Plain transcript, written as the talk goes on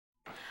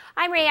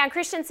I'm Rayanne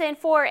Christensen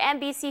for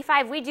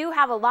NBC5. We do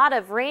have a lot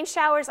of rain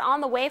showers on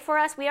the way for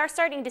us. We are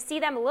starting to see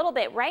them a little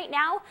bit right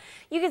now.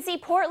 You can see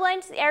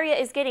Portland area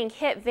is getting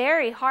hit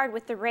very hard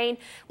with the rain.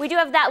 We do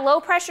have that low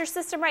pressure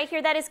system right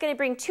here that is going to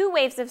bring two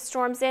waves of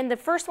storms in. The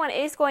first one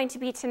is going to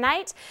be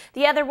tonight.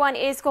 The other one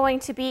is going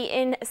to be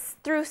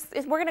we're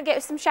going to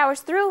get some showers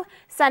through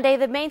Sunday.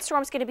 The main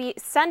storm is going to be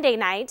Sunday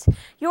night.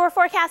 Your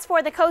forecast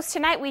for the coast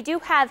tonight, we do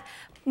have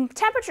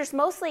temperatures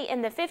mostly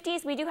in the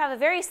 50s. We do have a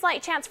very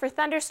slight chance for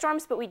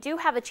thunderstorms, but we do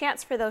have a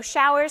chance for those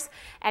showers,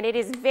 and it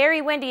is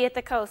very windy at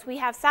the coast. We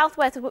have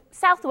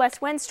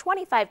southwest winds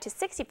 25 to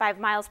 65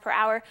 miles per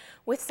hour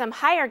with some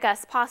higher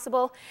gusts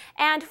possible.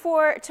 And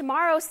for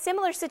tomorrow,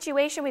 similar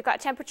situation. We've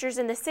got temperatures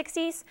in the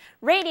 60s,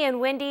 rainy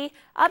and windy,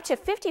 up to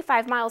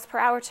 55 miles per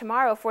hour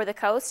tomorrow for the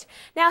coast.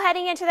 Now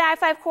heading into the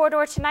I-5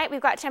 corridor tonight,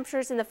 we've got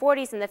temperatures in the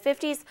 40s and the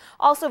 50s.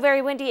 Also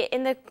very windy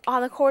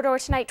on the corridor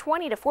tonight,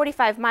 20 to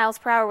 45 miles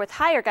per hour with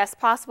higher gusts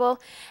possible.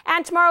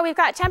 And tomorrow we've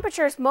got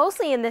temperatures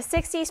mostly in the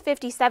 60s,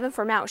 57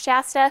 for Mount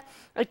Shasta.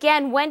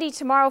 Again, windy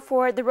tomorrow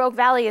for the Rogue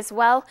Valley as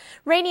well.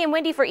 Rainy and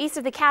windy for east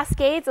of the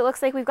Cascades. It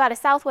looks like we've got a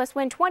southwest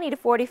wind 20 to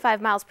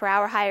 45 miles per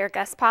hour, higher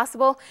gusts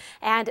possible.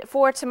 And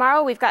for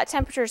tomorrow we've got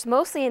temperatures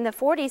mostly in the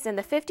 40s and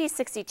the 50s,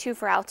 62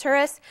 for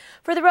Alturas.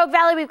 For the Rogue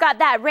Valley, we've got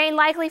that rain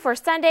likely for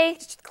Sunday,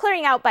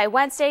 clearing out by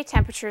Wednesday,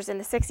 temperatures in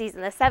the 60s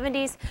and the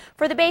 70s.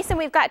 For the Basin,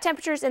 we've got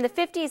temperatures in the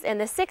 50s and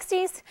the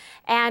 60s.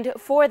 And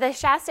for the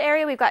Shasta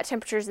area, we've got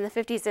temperatures in the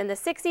 50s and the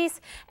 60s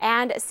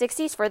and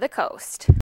 60s for the coast.